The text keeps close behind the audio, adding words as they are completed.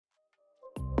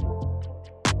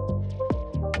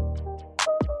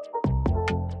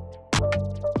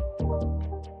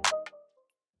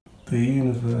The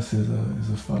universe is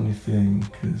a funny thing,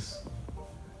 because,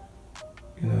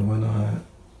 you know, when I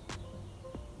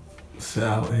sit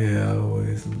out here, I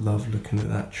always love looking at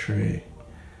that tree,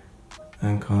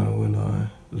 and kind of when I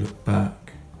look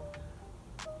back,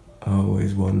 I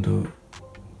always wonder,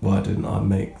 why didn't I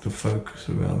make the focus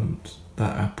around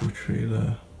that apple tree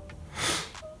there?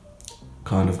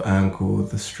 Kind of angle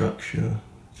the structure,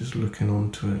 just looking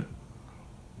onto it.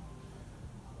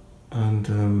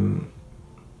 And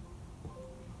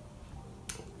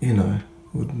you know,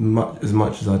 as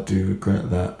much as I do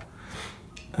regret that,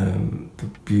 the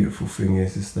beautiful thing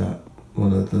is that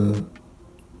one of the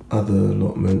other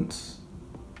allotments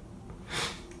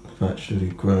have actually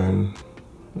grown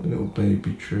a little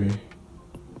baby tree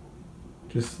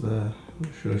just there. I'm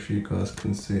not sure if you guys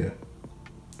can see it.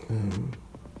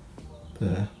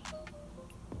 There.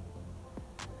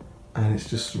 And it's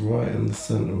just right in the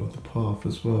centre of the path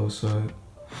as well, so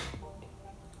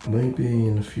maybe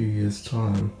in a few years'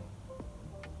 time,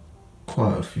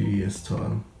 quite a few years'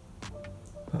 time,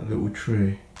 that little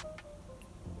tree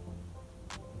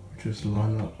will just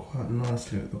line up quite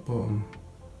nicely at the bottom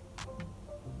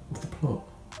of the plot.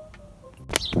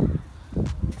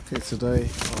 Okay, today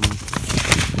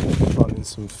I'm planting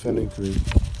some fenugreek.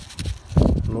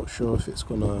 I'm not sure if it's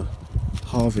gonna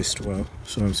harvest well,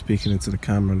 so I'm speaking into the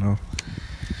camera now.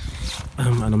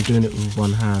 And I'm doing it with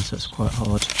one hand, so it's quite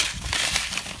hard.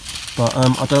 But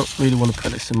I don't really want to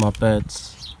put this in my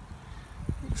beds.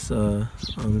 So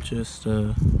I'm just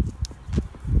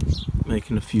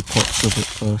making a few pots of it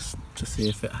first to see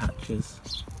if it hatches.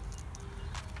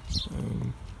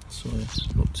 So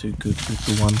not too good with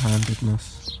the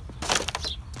one-handedness.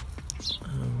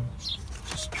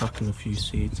 Just chucking a few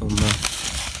seeds on there.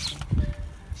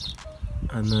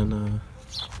 And then I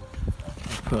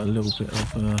put a little bit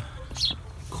of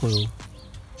coil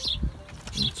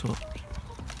on top.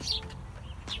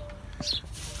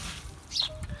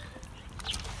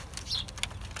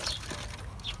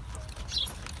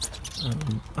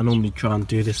 I normally try and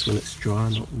do this when it's dry,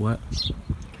 not wet,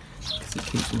 because it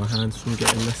keeps my hands from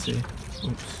getting messy.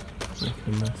 Oops,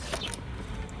 making a mess.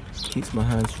 Keeps my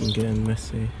hands from getting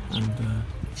messy, and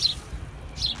just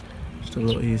a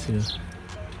lot easier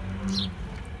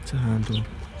to handle.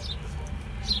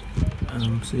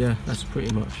 So yeah, that's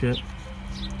pretty much it.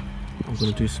 I'm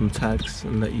going to do some tags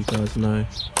and let you guys know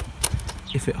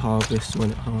if it harvests,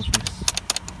 when it harvests.